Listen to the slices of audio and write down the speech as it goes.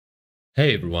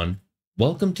Hey everyone,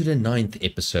 welcome to the 9th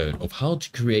episode of how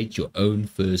to create your own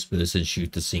first-person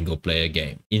shooter single-player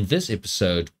game. In this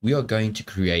episode, we are going to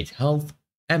create health,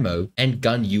 ammo, and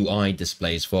gun UI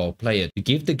displays for our player to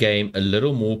give the game a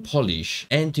little more polish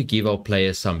and to give our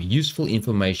player some useful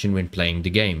information when playing the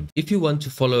game. If you want to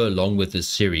follow along with this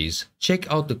series, check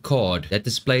out the card that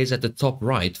displays at the top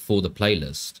right for the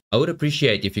playlist. I would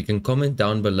appreciate if you can comment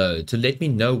down below to let me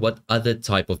know what other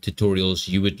type of tutorials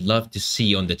you would love to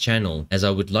see on the channel, as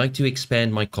I would like to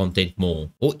expand my content more,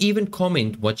 or even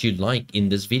comment what you like in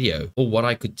this video or what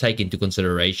I could take into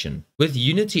consideration. With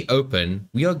Unity open,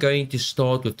 we are going to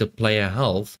start with the player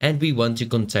health, and we want to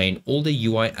contain all the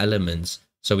UI elements,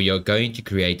 so we are going to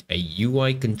create a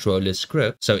UI controller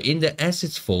script. So in the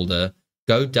assets folder,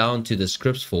 go down to the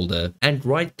scripts folder and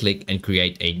right click and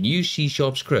create a new C#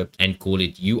 script and call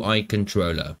it UI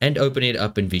controller and open it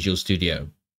up in Visual Studio.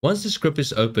 Once the script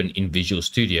is open in Visual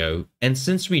Studio, and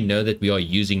since we know that we are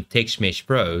using TextMesh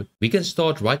Pro, we can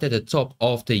start right at the top.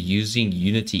 After using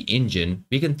Unity Engine,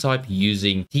 we can type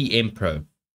using TM Pro.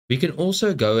 We can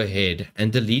also go ahead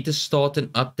and delete the start and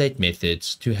update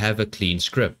methods to have a clean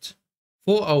script.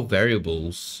 For our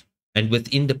variables, and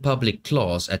within the public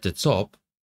class at the top,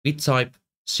 we type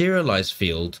serialize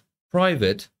field,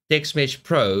 private, TextMesh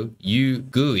Pro,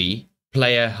 GUI,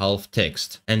 player health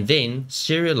text, and then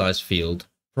serialize field,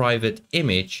 private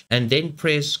image, and then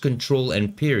press Ctrl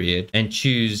and period and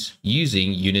choose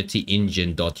using Unity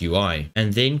Engine.ui,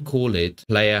 and then call it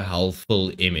player health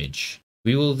full image.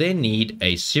 We will then need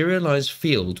a serialize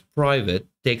field, private,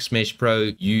 TextMesh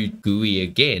Pro GUI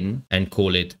again and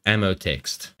call it ammo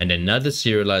text, and another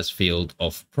serialize field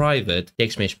of private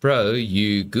TextMesh Pro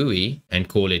GUI and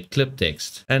call it clip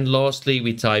text. And lastly,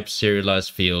 we type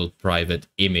serialize field private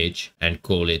image and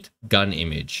call it gun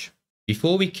image.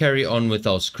 Before we carry on with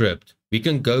our script, we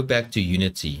can go back to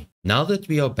Unity. Now that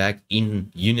we are back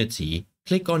in Unity,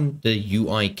 click on the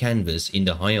UI canvas in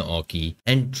the hierarchy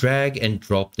and drag and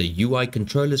drop the UI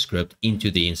controller script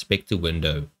into the inspector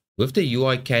window. With the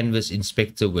UI canvas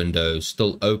inspector window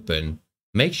still open,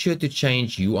 make sure to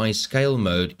change UI scale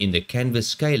mode in the canvas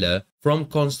scaler from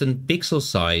constant pixel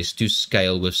size to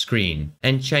scale with screen,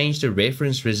 and change the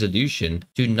reference resolution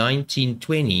to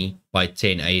 1920 by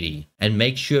 1080, and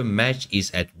make sure match is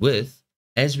at width,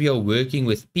 as we are working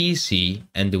with PC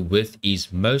and the width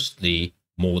is mostly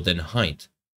more than height,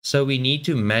 so we need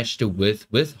to match the width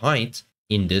with height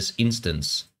in this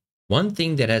instance. One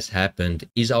thing that has happened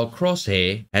is our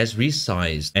crosshair has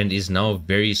resized and is now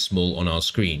very small on our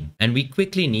screen, and we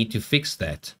quickly need to fix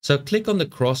that. So click on the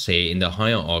crosshair in the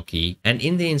hierarchy and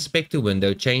in the inspector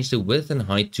window change the width and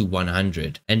height to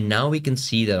 100, and now we can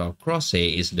see that our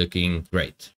crosshair is looking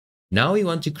great. Now we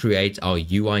want to create our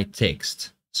UI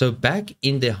text. So back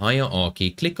in the hierarchy,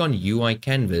 click on UI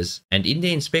canvas, and in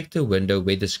the inspector window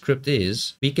where the script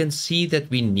is, we can see that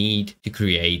we need to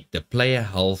create the player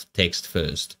health text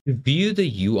first. To view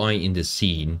the UI in the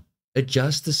scene,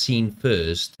 adjust the scene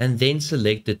first and then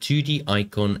select the 2D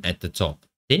icon at the top.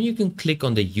 Then you can click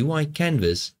on the UI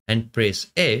canvas and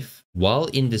press F while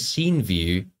in the scene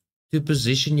view to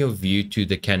position your view to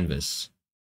the canvas.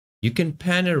 You can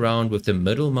pan around with the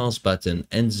middle mouse button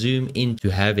and zoom in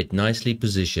to have it nicely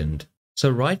positioned.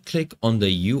 So right click on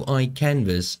the UI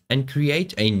canvas and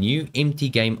create a new empty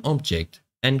game object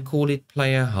and call it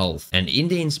player health. And in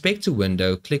the inspector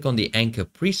window, click on the anchor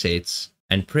presets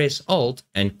and press Alt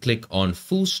and click on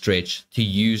full stretch to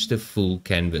use the full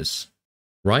canvas.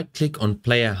 Right click on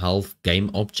player health game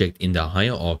object in the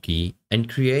hierarchy and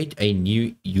create a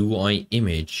new UI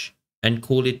image and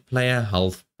call it player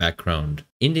health background.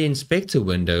 In the inspector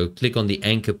window, click on the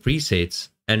anchor presets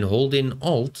and hold in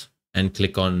Alt and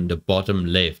click on the bottom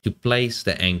left to place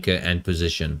the anchor and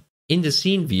position. In the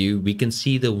scene view, we can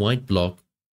see the white block,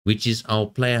 which is our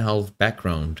player health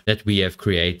background that we have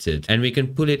created, and we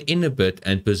can pull it in a bit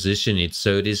and position it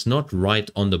so it is not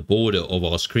right on the border of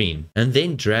our screen, and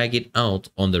then drag it out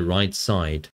on the right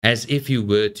side as if you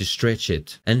were to stretch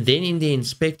it. And then in the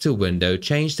inspector window,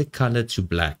 change the color to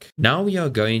black. Now we are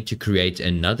going to create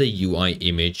another UI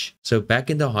image. So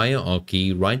back in the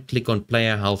hierarchy, right click on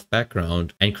player health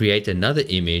background and create another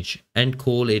image and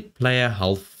call it player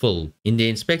health full. In the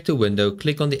inspector window,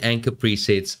 click on the anchor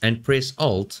presets and press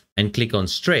Alt and click on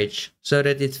stretch so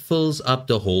that it fills up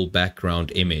the whole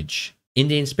background image. In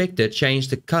the inspector, change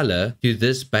the color to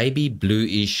this baby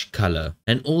bluish color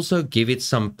and also give it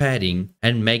some padding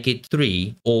and make it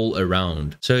 3 all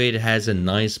around so it has a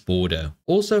nice border.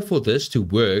 Also, for this to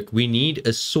work, we need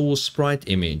a source sprite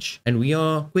image, and we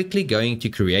are quickly going to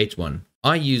create one.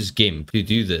 I use GIMP to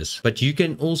do this, but you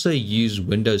can also use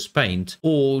Windows Paint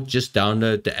or just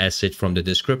download the asset from the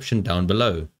description down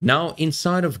below. Now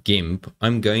inside of GIMP,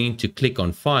 I'm going to click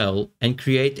on File and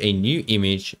create a new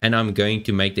image, and I'm going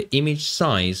to make the image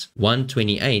size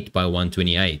 128 by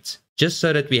 128. Just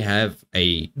so that we have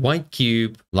a white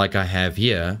cube like I have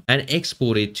here, and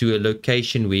export it to a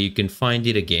location where you can find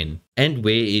it again and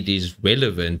where it is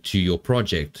relevant to your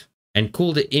project, and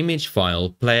call the image file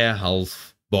player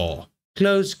health bar.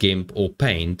 Close GIMP or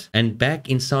Paint, and back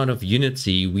inside of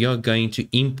Unity we are going to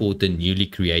import the newly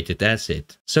created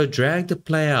asset. So drag the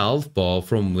player health bar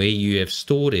from where you have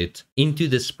stored it into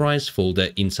the sprites folder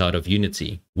inside of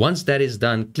Unity. Once that is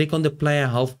done, click on the player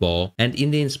health bar, and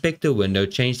in the inspector window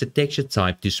change the texture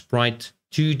type to sprite,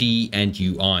 2D and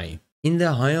UI. In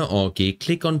the hierarchy,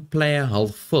 click on player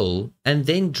health fill, and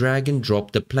then drag and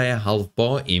drop the player health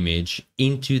bar image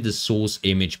into the source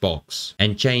image box,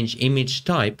 and change image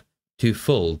type to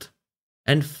filled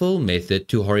and fill method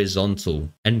to horizontal.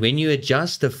 And when you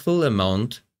adjust the fill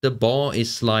amount, the bar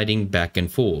is sliding back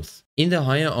and forth. In the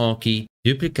hierarchy,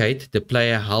 duplicate the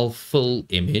player health fill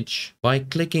image by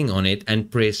clicking on it and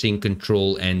pressing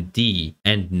Ctrl and D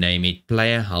and name it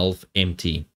player health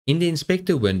empty. In the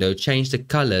inspector window, change the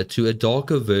color to a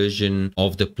darker version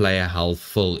of the player health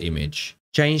fill image.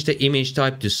 Change the image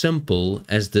type to simple,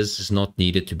 as this is not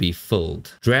needed to be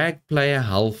filled. Drag player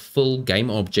health fill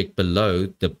game object below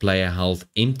the player health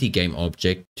empty game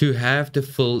object to have the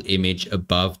fill image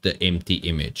above the empty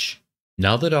image.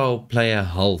 Now that our player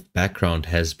health background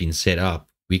has been set up,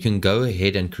 we can go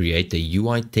ahead and create the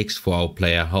UI text for our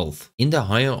player health. In the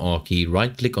hierarchy,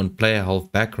 right click on player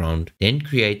health background, then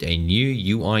create a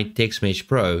new UI text mesh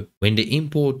pro. When the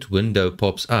import window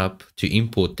pops up to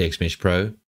import text mesh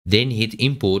pro, then hit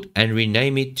import and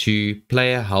rename it to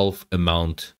player health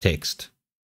amount text.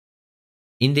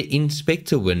 In the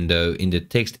inspector window, in the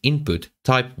text input,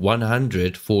 type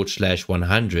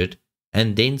 100/100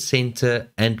 and then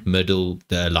center and middle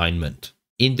the alignment.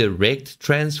 In the rect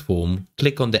transform,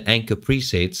 click on the anchor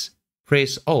presets,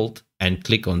 press Alt and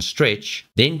click on stretch,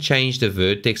 then change the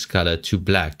vertex color to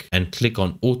black and click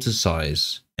on auto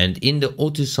size. And in the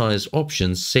auto size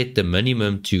options, set the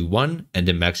minimum to 1 and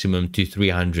the maximum to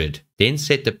 300. Then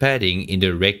set the padding in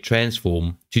the rect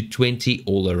transform to 20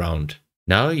 all around.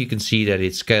 Now you can see that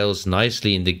it scales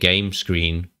nicely in the game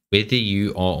screen, whether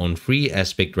you are on 3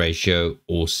 aspect ratio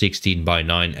or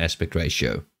 16:9 aspect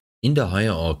ratio. In the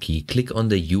hierarchy, click on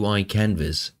the UI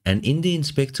canvas, and in the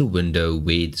inspector window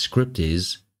where the script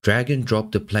is, drag and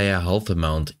drop the player health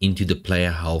amount into the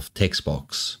player health text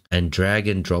box, and drag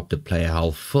and drop the player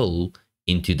health fill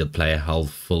into the player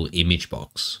health fill image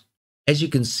box. As you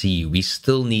can see, we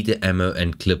still need the ammo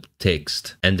and clip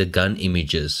text and the gun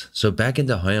images. So back in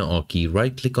the hierarchy,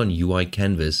 right click on UI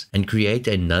canvas and create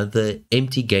another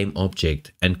empty game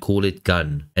object and call it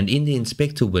gun. And in the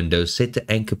inspector window, set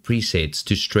the anchor presets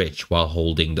to stretch while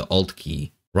holding the Alt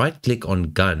key. Right click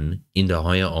on gun in the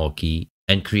hierarchy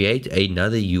and create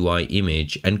another UI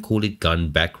image and call it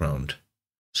gun background.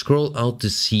 Scroll out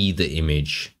to see the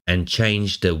image and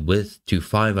change the width to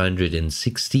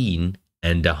 516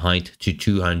 and the height to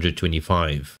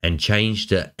 225, and change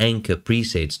the anchor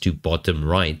presets to bottom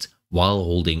right while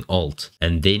holding Alt,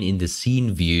 and then in the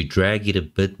scene view drag it a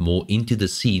bit more into the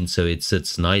scene so it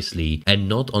sits nicely and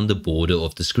not on the border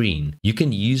of the screen. You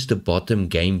can use the bottom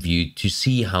game view to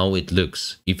see how it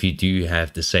looks if you do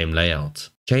have the same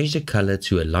layout. Change the color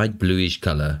to a light bluish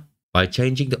color by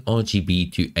changing the RGB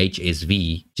to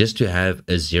HSV just to have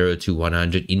a 0 to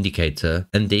 100 indicator,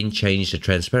 and then change the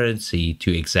transparency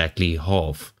to exactly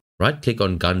half. Right click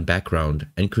on gun background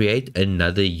and create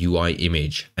another UI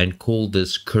image and call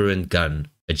this current gun.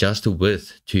 Adjust the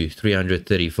width to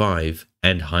 335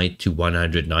 and height to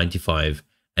 195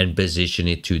 and position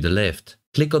it to the left.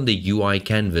 Click on the UI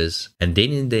canvas, and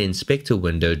then in the inspector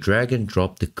window drag and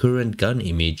drop the current gun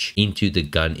image into the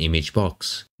gun image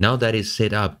box. Now that is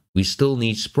set up, we still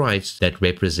need sprites that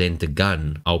represent the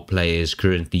gun our player is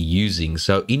currently using.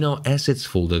 So in our assets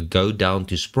folder, go down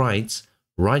to sprites,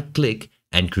 right click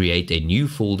and create a new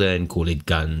folder and call it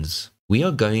guns. We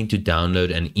are going to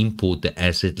download and import the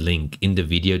asset link in the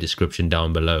video description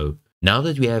down below. Now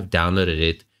that we have downloaded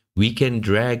it, we can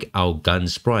drag our gun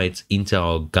sprites into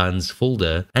our guns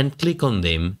folder and click on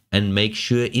them, and make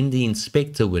sure in the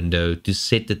inspector window to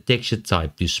set the texture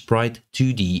type to sprite,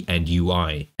 2D and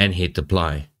UI and hit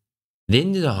apply.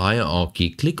 Then in the hierarchy,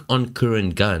 click on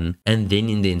current gun, and then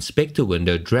in the inspector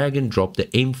window drag and drop the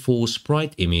M4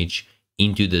 sprite image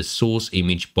into the source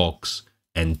image box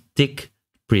and tick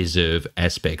preserve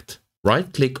aspect.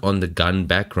 Right-click on the gun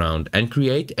background and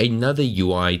create another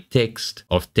UI text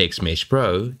of TextMesh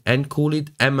Pro and call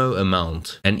it ammo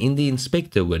amount. And in the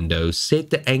inspector window, set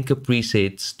the anchor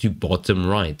presets to bottom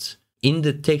right. In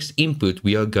the text input,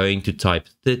 we are going to type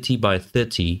 30 by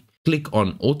 30, click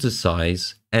on auto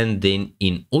size, and then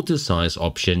in auto size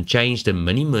option, change the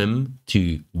minimum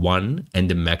to 1 and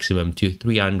the maximum to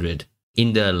 300.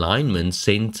 In the alignment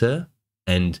center,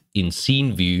 and in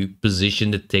scene view, position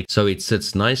the text so it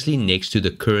sits nicely next to the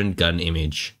current gun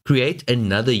image. Create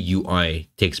another UI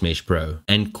TextMesh Pro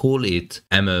and call it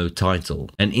ammo title.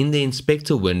 And in the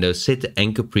inspector window, set the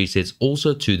anchor presets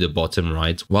also to the bottom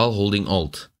right while holding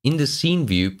Alt. In the scene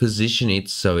view, position it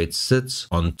so it sits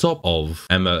on top of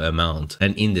ammo amount.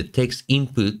 And in the text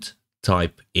input,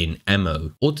 type in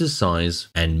ammo, auto size,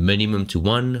 and minimum to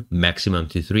 1, maximum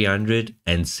to 300,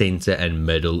 and center and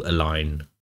middle align.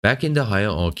 Back in the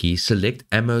hierarchy, select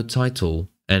ammo title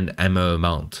and ammo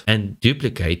amount and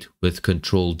duplicate with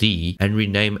Ctrl D and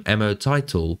rename ammo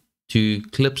title to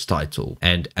clips title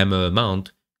and ammo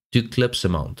amount to clips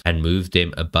amount and move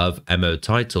them above ammo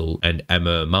title and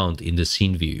ammo amount in the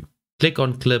scene view. Click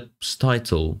on clips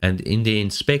title and in the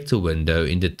inspector window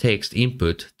in the text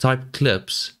input, type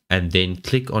clips and then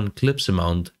click on clips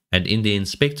amount. And in the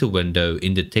inspector window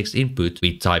in the text input,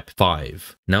 we type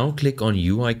 5. Now click on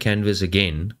UI canvas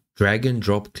again, drag and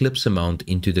drop clips amount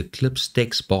into the clips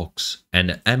text box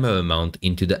and ammo amount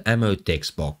into the ammo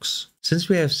text box. Since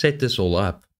we have set this all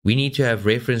up, we need to have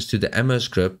reference to the ammo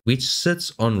script which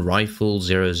sits on rifle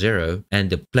 00 and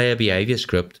the player behavior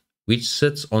script which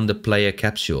sits on the player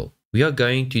capsule. We are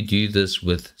going to do this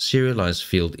with serialize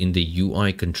field in the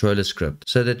UI controller script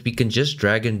so that we can just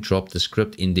drag and drop the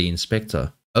script in the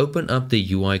inspector. Open up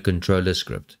the UI controller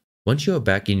script. Once you are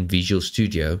back in Visual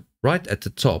Studio, right at the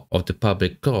top of the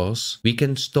public class, we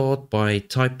can start by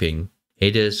typing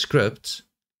header script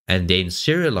and then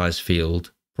serialize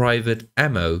field private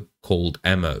ammo called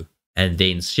ammo and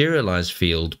then serialize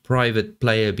field private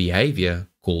player behavior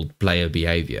called player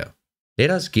behavior.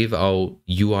 Let us give our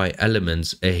UI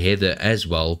elements a header as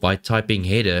well by typing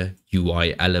header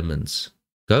UI elements.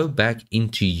 Go back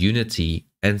into Unity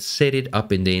and set it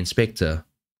up in the inspector.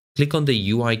 Click on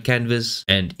the UI canvas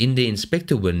and in the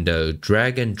inspector window,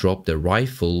 drag and drop the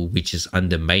rifle which is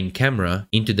under main camera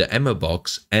into the ammo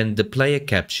box and the player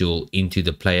capsule into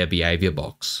the player behavior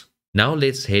box. Now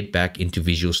let's head back into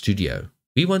Visual Studio.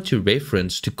 We want to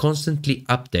reference to constantly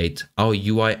update our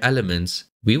UI elements.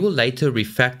 We will later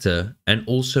refactor and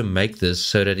also make this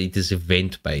so that it is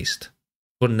event based.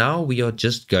 For now, we are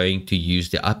just going to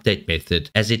use the update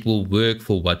method as it will work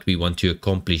for what we want to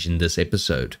accomplish in this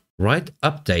episode. Write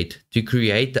update to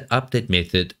create the update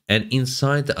method and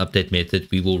inside the update method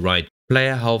we will write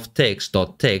player health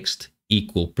text.text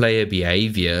equal player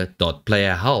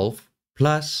behavior.player health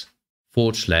plus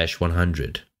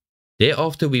 /100.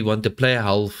 Thereafter we want the player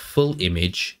health full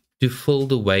image to fill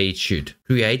the way it should,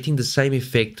 creating the same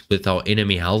effect with our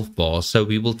enemy health bar, so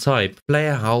we will type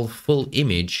player health full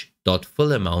image dot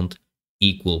fill amount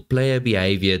equal player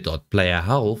behavior dot player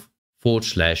health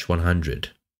 /100.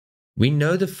 We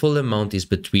know the full amount is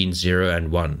between 0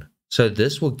 and 1, so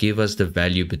this will give us the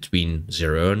value between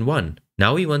 0 and 1.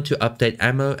 Now we want to update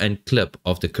ammo and clip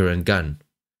of the current gun.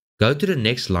 Go to the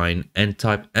next line and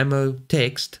type ammo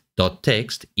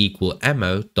text.text equal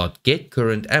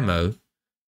ammo.getCurrentAmmo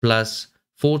plus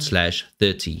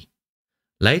 /30.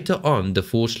 Later on, the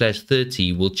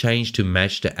 /30 will change to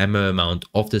match the ammo amount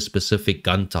of the specific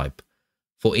gun type.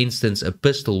 For instance, a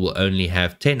pistol will only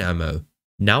have 10 ammo.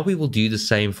 Now we will do the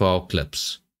same for our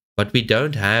clips, but we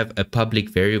don't have a public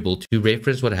variable to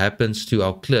reference what happens to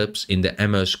our clips in the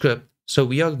ammo script, so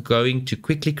we are going to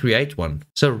quickly create one.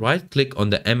 So right click on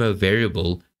the ammo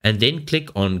variable and then click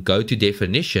on go to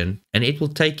definition and it will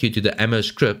take you to the ammo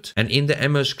script, and in the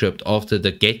ammo script after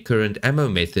the getCurrentAmmo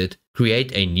method,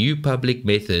 create a new public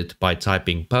method by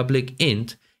typing public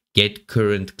int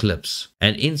getCurrentClips,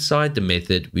 and inside the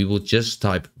method we will just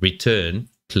type return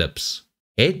clips.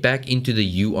 Head back into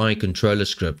the UI controller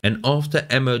script and after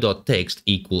ammo.text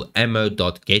equal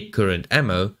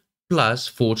ammo.getCurrentAmmo plus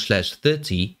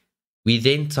 /30, we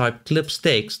then type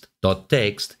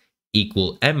clipstext.text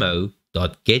equal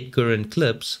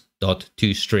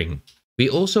ammo.getCurrentClips.toString. We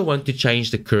also want to change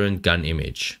the current gun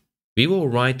image. We will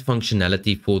write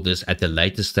functionality for this at a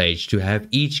later stage to have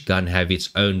each gun have its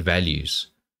own values.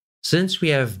 Since we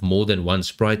have more than one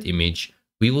sprite image,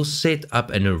 we will set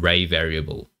up an array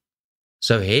variable.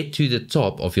 So head to the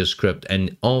top of your script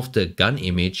and after gun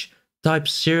image, type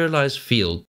serialize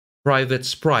field private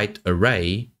sprite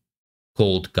array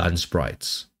called gun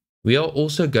sprites. We are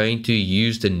also going to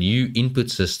use the new input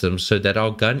system so that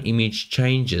our gun image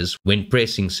changes when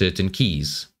pressing certain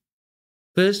keys.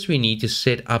 First, we need to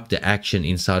set up the action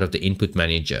inside of the input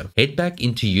manager. Head back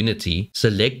into Unity,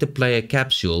 select the player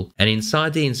capsule, and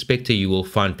inside the inspector you will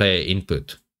find player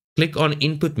input. Click on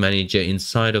Input Manager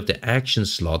inside of the Action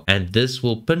slot, and this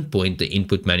will pinpoint the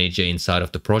Input Manager inside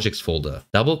of the Projects folder.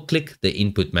 Double-click the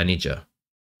Input Manager.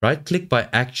 Right-click by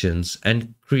Actions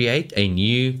and create a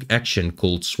new action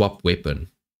called Swap Weapon.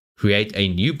 Create a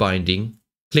new binding,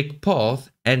 click Path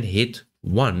and hit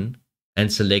 1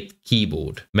 and select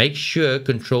Keyboard. Make sure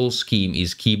Control Scheme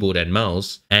is Keyboard and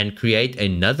Mouse, and create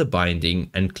another binding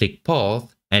and click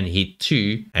Path and hit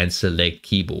 2 and select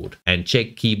Keyboard, and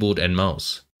check Keyboard and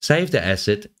Mouse. Save the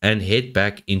asset and head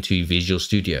back into Visual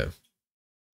Studio.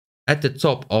 At the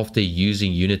top after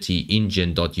using Unity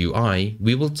engine.ui,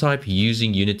 we will type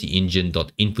using Unity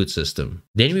engine.inputSystem.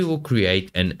 Then we will create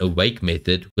an awake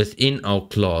method within our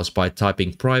class by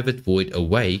typing private void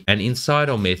awake, and inside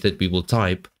our method we will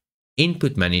type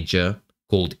input manager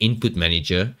called input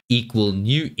manager equal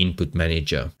new input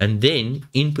manager, and then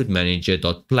input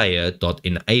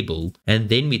manager.player.enable, and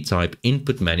then we type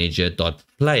input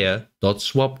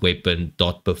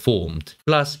manager.player.swapweapon.performed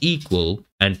plus equal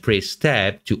and press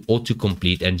tab to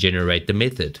autocomplete and generate the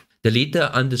method. Delete the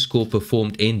underscore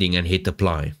performed ending and hit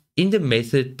apply. In the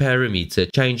method parameter,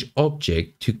 change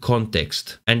object to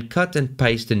context and cut and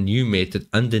paste the new method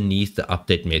underneath the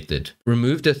update method.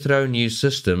 Remove the throw new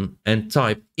system and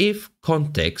type if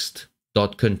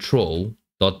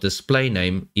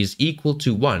context.control.displayName is equal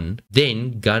to 1,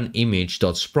 then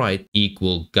gunImage.sprite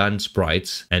equal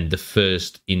gunsprites and the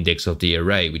first index of the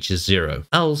array, which is 0.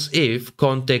 Else if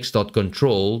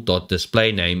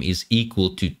context.control.displayName is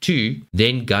equal to 2,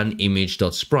 then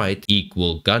gunImage.sprite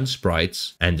equal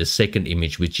gunsprites and the second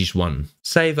image, which is 1.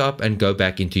 Save up and go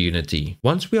back into Unity.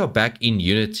 Once we are back in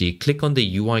Unity, click on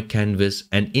the UI canvas,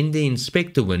 and in the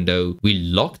inspector window, we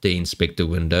lock the inspector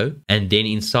window, and then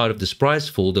inside of the sprites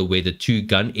folder where the two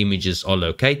gun images are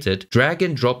located, drag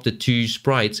and drop the two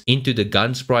sprites into the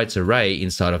gun sprites array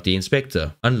inside of the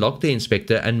inspector. Unlock the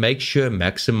inspector and make sure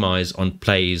maximize on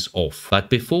play is off.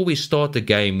 But before we start the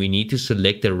game, we need to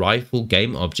select the rifle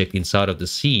game object inside of the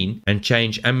scene and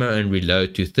change ammo and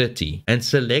reload to 30, and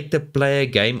select the player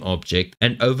game object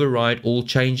and override all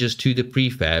changes to the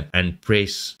prefab and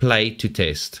press play to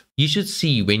test. You should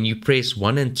see when you press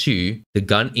 1 and 2, the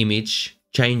gun image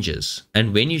changes,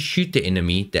 and when you shoot the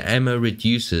enemy, the ammo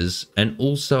reduces, and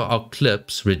also our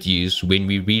clips reduce when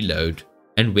we reload,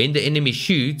 and when the enemy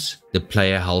shoots, the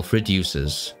player health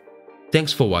reduces.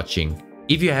 Thanks for watching.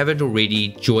 If you haven't already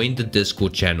joined the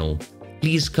Discord channel,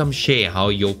 please come share how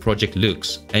your project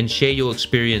looks and share your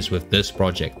experience with this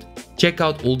project. Check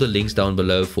out all the links down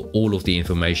below for all of the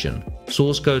information.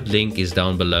 Source code link is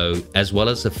down below, as well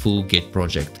as a full Git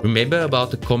project. Remember about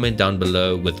the comment down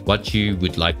below with what you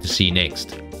would like to see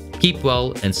next. Keep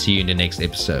well and see you in the next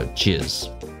episode. Cheers.